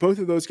out. Both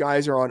of those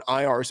guys are on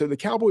IR. So the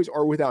Cowboys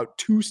are without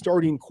 2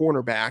 starting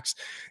cornerbacks,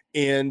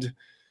 and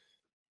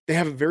they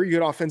have a very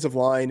good offensive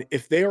line.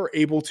 If they are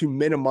able to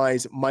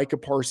minimize Micah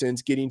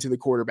Parsons getting to the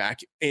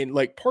quarterback, and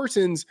like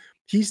Parsons,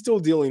 he's still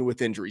dealing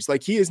with injuries.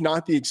 Like he is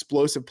not the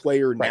explosive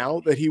player now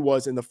that he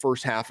was in the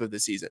first half of the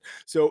season.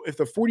 So if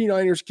the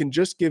 49ers can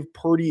just give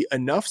Purdy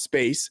enough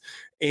space,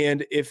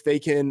 and if they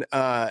can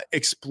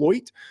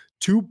exploit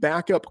 2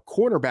 backup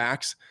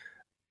cornerbacks,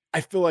 I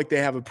feel like they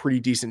have a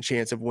pretty decent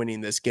chance of winning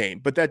this game.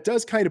 But that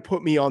does kind of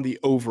put me on the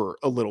over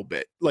a little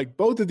bit. Like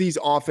both of these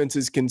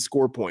offenses can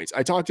score points.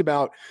 I talked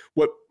about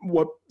what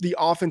the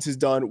offense has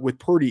done with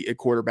Purdy at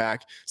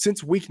quarterback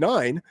since week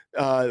 9,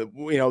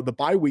 the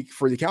bye week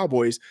for the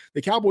Cowboys.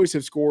 The Cowboys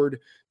have scored,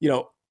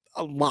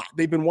 a lot.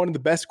 They've been one of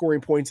the best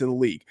scoring points in the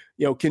league,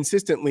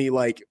 consistently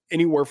like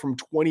anywhere from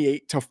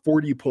 28 to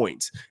 40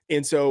 points.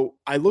 And so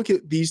I look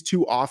at these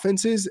 2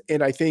 offenses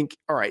and I think,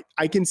 all right,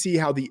 I can see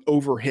how the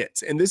over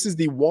hits. And this is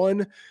the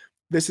one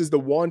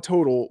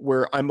total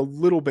where I'm a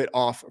little bit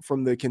off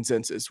from the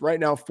consensus.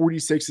 Right now,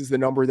 46 is the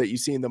number that you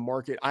see in the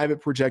market. I have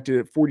it projected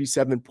at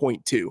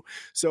 47.2.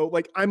 So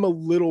like I'm a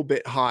little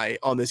bit high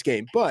on this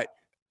game, but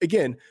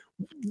again,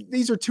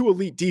 these are 2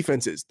 elite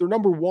defenses. They're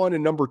number 1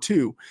 and number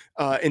 2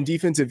 in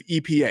defensive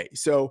EPA.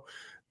 So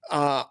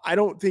I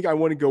don't think I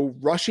want to go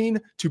rushing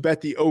to bet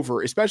the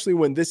over, especially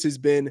when this has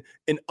been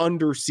an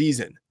under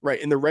season,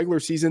 right? In the regular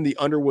season, the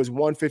under was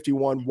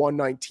 151,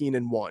 119,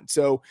 and 1.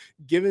 So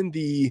given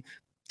the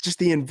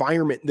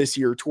environment this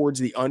year towards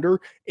the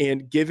under,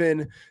 and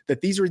given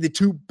that these are the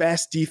 2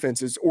 best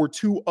defenses or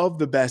 2 of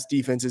the best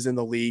defenses in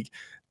the league,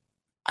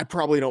 I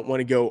probably don't want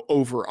to go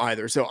over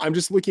either. So I'm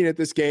just looking at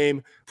this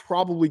game,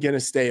 probably going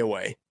to stay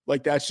away.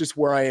 Like that's just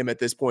where I am at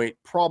this point,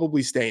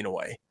 probably staying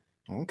away.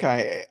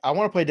 Okay. I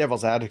want to play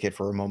devil's advocate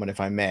for a moment, if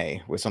I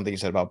may, with something you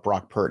said about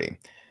Brock Purdy.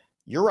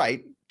 You're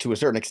right to a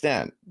certain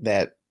extent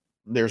that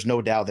there's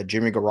no doubt that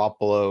Jimmy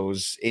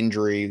Garoppolo's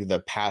injury, the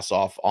pass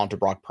off onto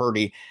Brock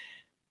Purdy's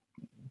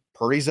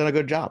done a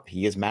good job.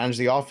 He has managed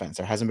the offense.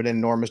 There hasn't been an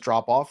enormous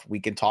drop off. We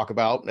can talk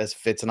about, as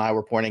Fitz and I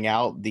were pointing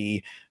out,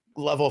 the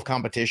level of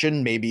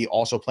competition maybe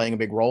also playing a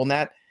big role in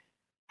that.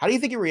 How do you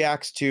think he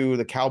reacts to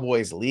the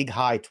Cowboys' league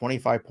high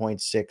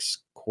 25.6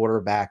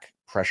 quarterback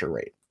pressure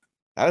rate?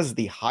 That is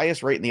the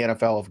highest rate in the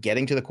NFL of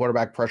getting to the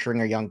quarterback,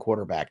 pressuring a young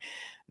quarterback.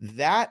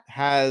 That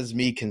has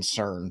me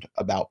concerned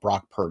about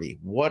Brock Purdy.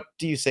 What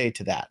do you say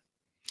to that?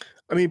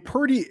 I mean,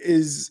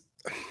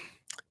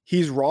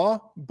 he's raw,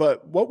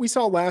 but what we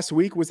saw last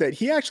week was that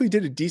he actually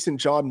did a decent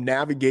job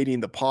navigating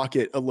the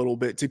pocket a little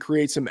bit to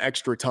create some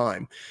extra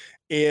time.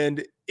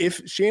 And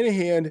if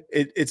Shanahan,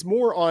 it's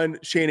more on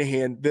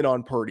Shanahan than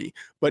on Purdy.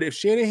 But if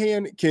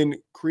Shanahan can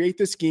create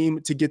the scheme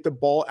to get the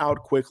ball out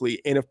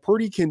quickly, and if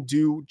Purdy can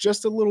do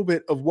just a little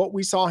bit of what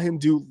we saw him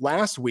do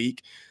last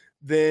week,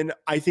 then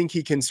I think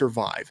he can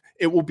survive.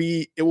 It will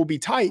be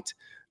tight,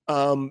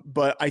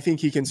 but I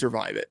think he can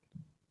survive it.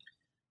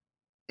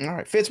 All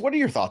right, Fitz, what are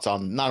your thoughts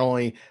on not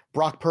only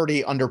Brock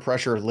Purdy under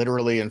pressure,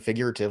 literally and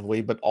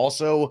figuratively, but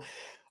also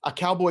a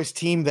Cowboys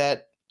team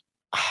that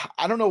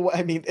I don't know what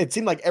I mean. It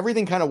seemed like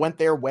everything kind of went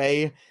their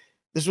way.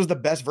 This was the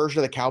best version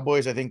of the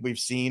Cowboys I think we've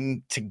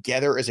seen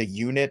together as a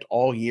unit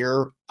all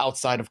year,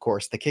 outside, of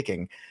course, the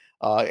kicking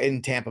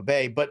in Tampa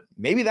Bay. But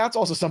maybe that's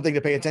also something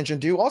to pay attention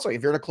to. Also,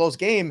 if you're in a close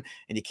game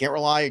and you can't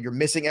rely, you're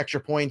missing extra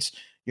points,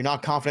 you're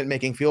not confident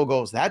making field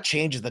goals, that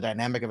changes the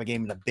dynamic of a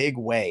game in a big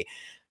way.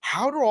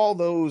 How do all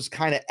those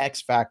kind of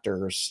X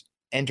factors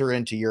enter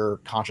into your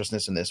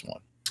consciousness in this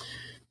one?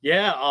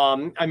 Yeah,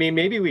 I mean,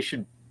 maybe we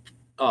should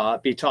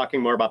be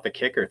talking more about the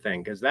kicker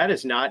thing, because that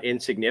is not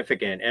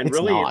insignificant. And It's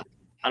really, not.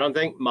 I don't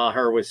think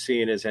Maher was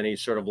seen as any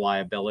sort of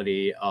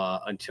liability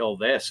until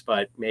this,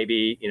 but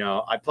maybe,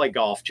 I play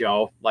golf,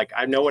 Joe. Like,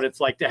 I know what it's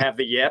like to have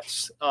the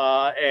yips,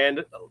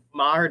 and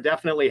Maher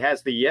definitely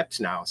has the yips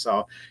now.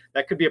 So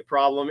that could be a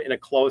problem in a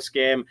close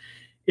game.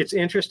 It's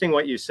interesting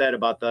what you said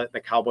about the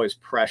Cowboys'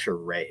 pressure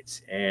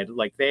rates, and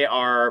like they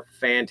are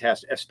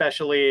fantastic,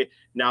 especially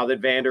now that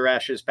Van Der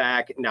Esch is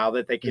back, now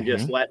that they can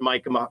just let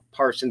Micah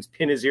Parsons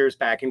pin his ears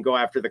back and go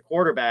after the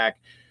quarterback.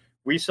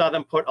 We saw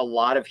them put a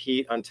lot of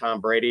heat on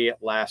Tom Brady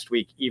last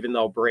week, even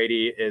though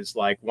Brady is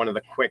like one of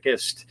the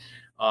quickest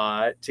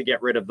to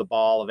get rid of the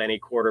ball of any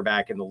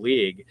quarterback in the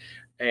league.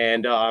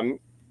 And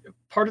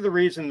part of the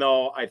reason,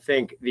 though, I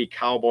think the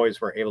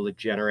Cowboys were able to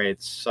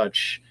generate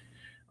such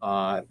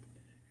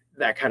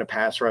that kind of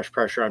pass rush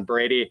pressure on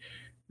Brady,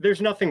 there's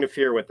nothing to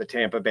fear with the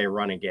Tampa Bay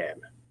running game.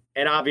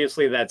 And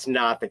obviously that's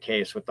not the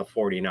case with the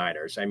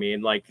 49ers. I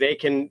mean, like they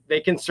can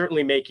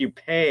certainly make you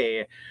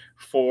pay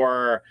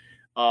for,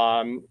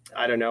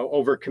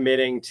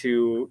 overcommitting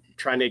to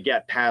trying to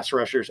get pass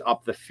rushers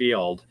up the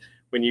field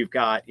when you've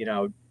got,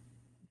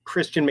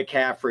 Christian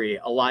McCaffrey,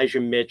 Elijah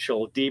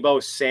Mitchell,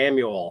 Deebo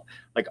Samuel,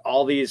 like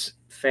all these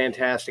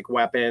fantastic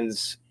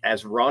weapons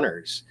as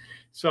runners.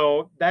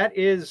 So that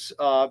is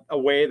a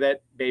way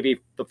that maybe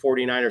the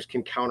 49ers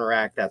can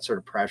counteract that sort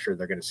of pressure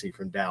they're going to see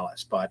from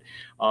Dallas. But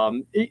I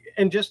want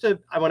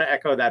to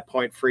echo that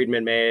point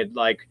Friedman made.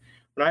 Like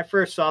when I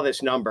first saw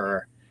this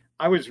number,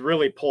 I was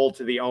really pulled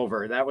to the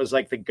over. That was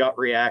like the gut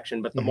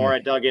reaction. But the more I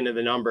dug into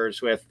the numbers,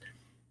 with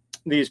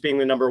these being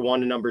the number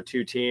 1 and number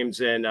 2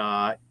 teams in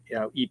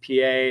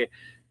EPA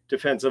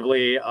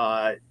defensively,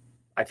 I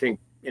think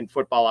in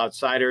Football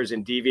Outsiders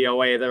and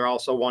DVOA, they're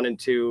also 1 and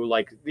 2.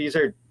 Like these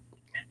are.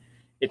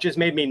 It just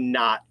made me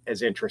not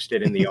as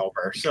interested in the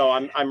over. So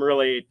I'm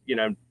really,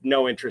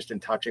 no interest in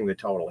touching the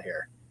total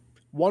here.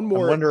 One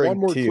more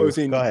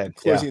closing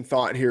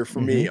thought here for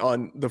me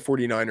on the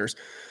 49ers.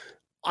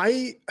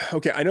 I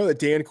know that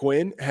Dan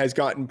Quinn has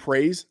gotten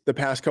praise the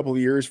past couple of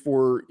years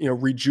for,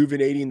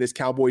 rejuvenating this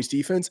Cowboys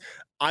defense.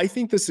 I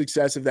think the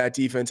success of that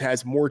defense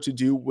has more to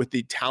do with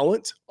the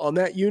talent on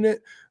that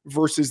unit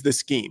versus the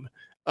scheme.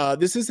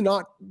 This is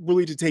not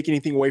really to take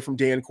anything away from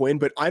Dan Quinn,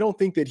 but I don't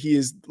think that he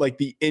is like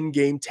the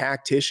in-game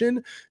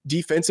tactician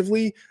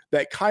defensively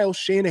that Kyle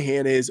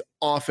Shanahan is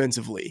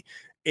offensively.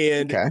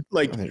 And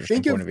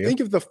think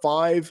of the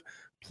 5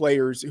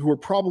 players who are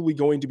probably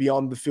going to be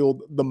on the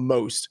field the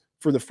most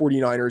for the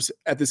 49ers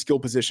at the skill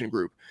position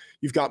group.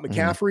 You've got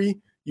McCaffrey,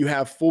 you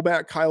have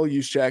fullback Kyle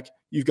Juszczyk,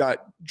 you've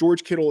got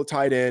George Kittle at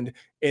tight end,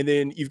 and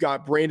then you've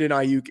got Brandon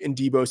Ayuk and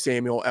Deebo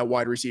Samuel at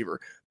wide receiver.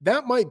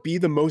 That might be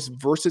the most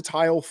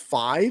versatile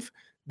 5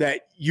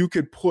 that you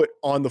could put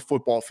on the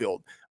football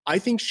field. I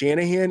think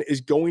Shanahan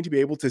is going to be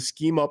able to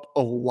scheme up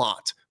a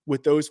lot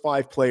with those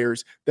 5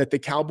 players that the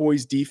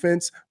Cowboys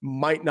defense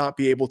might not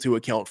be able to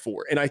account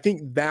for. And I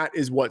think that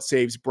is what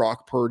saves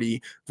Brock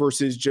Purdy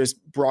versus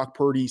just Brock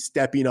Purdy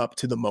stepping up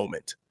to the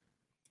moment.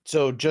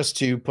 So just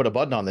to put a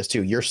button on this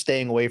too, you're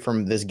staying away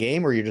from this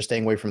game, or you're just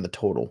staying away from the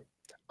total?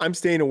 I'm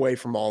staying away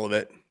from all of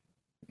it.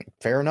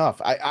 Fair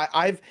enough.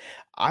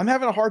 I'm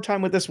having a hard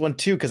time with this one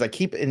too, because I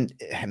keep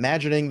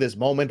imagining this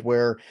moment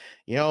where,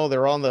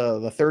 they're on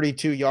the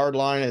 32-yard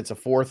line and it's a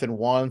 4th and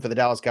 1 for the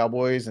Dallas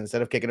Cowboys.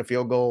 Instead of kicking a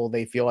field goal,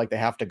 they feel like they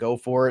have to go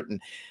for it.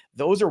 And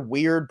those are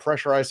weird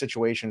pressurized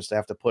situations to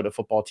have to put a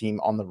football team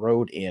on the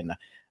road in.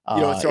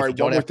 If you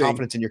don't have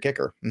confidence in your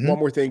kicker. One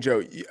more thing,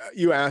 Joe.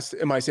 You asked,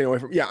 am I staying away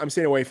from? Yeah, I'm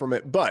staying away from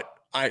it. But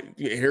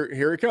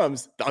here it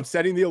comes. I'm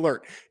setting the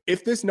alert.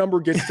 If this number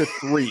gets to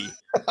 3,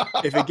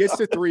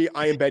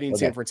 I am betting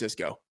San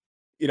Francisco.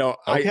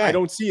 I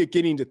don't see it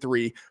getting to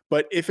 3,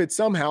 but if it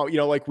somehow,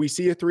 like we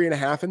see a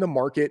 3.5 in the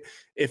market,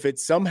 if it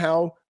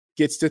somehow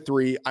gets to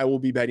 3, I will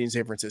be betting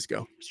San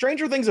Francisco.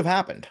 Stranger things have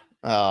happened,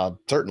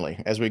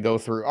 certainly, as we go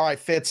through. All right,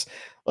 Fitz,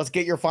 let's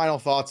get your final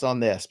thoughts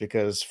on this,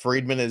 because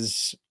Friedman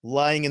is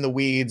lying in the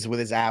weeds with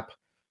his app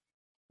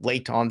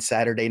late on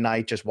Saturday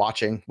night, just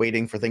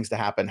waiting for things to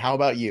happen. How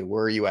about you?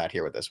 Where are you at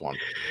here with this one?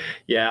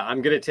 Yeah,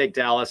 I'm going to take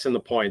Dallas in the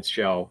points,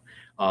 Joe.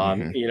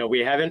 We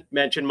haven't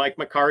mentioned Mike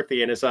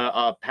McCarthy, and as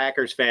a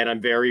Packers fan, I'm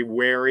very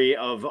wary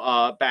of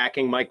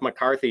backing Mike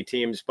McCarthy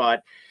teams.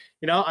 But,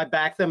 I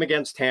backed them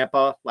against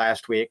Tampa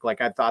last week.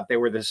 Like I thought they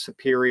were the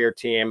superior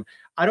team.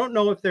 I don't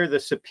know if they're the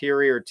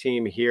superior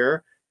team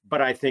here,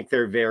 but I think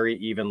they're very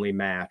evenly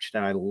matched.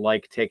 And I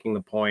like taking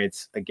the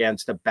points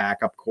against a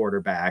backup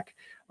quarterback.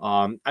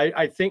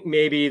 I think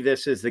maybe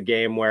this is the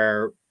game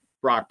where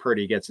Brock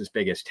Purdy gets his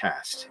biggest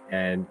test.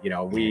 And,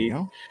 we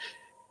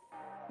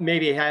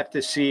maybe have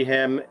to see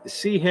him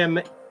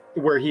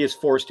where he is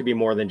forced to be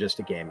more than just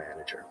a game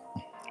manager.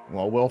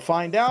 Well, we'll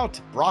find out.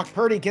 Brock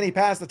Purdy, can he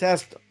pass the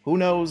test? Who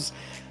knows?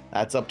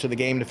 That's up to the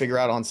game to figure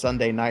out on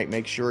Sunday night.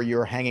 Make sure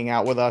you're hanging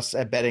out with us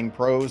at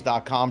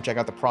bettingpros.com. Check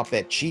out the prop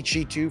bet cheat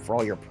sheet too for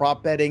all your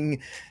prop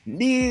betting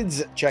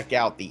needs. Check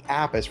out the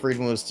app, as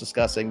Friedman was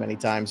discussing many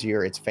times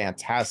here. It's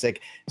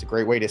fantastic. It's a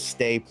great way to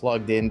stay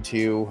plugged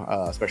into,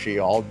 especially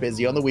all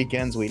busy on the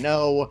weekends, we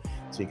know.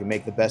 So you can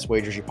make the best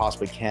wagers you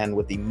possibly can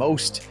with the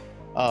most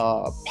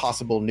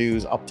possible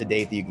news up to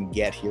date that you can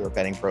get here at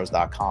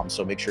bettingpros.com.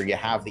 So make sure you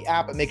have the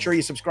app and make sure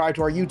you subscribe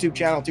to our YouTube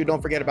channel too.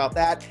 Don't forget about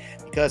that,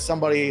 because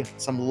some lucky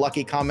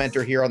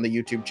commenter here on the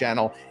YouTube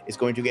channel is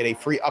going to get a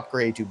free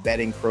upgrade to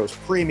Betting Pros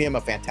Premium,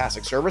 a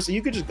fantastic service. So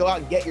you could just go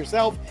out and get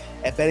yourself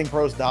at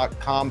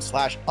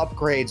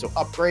bettingpros.com/upgrade. So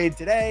upgrade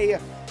today,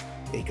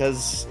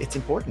 because it's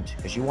important,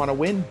 because you want to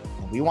win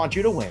and we want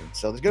you to win.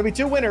 So there's going to be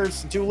 2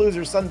 winners and 2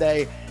 losers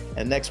Sunday.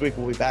 And next week,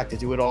 we'll be back to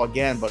do it all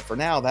again. But for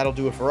now, that'll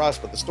do it for us.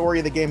 But the story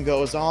of the game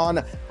goes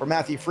on. For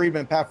Matthew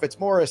Friedman, Pat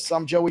Fitzmaurice,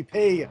 I'm Joey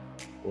P.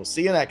 We'll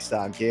see you next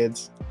time,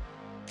 kids.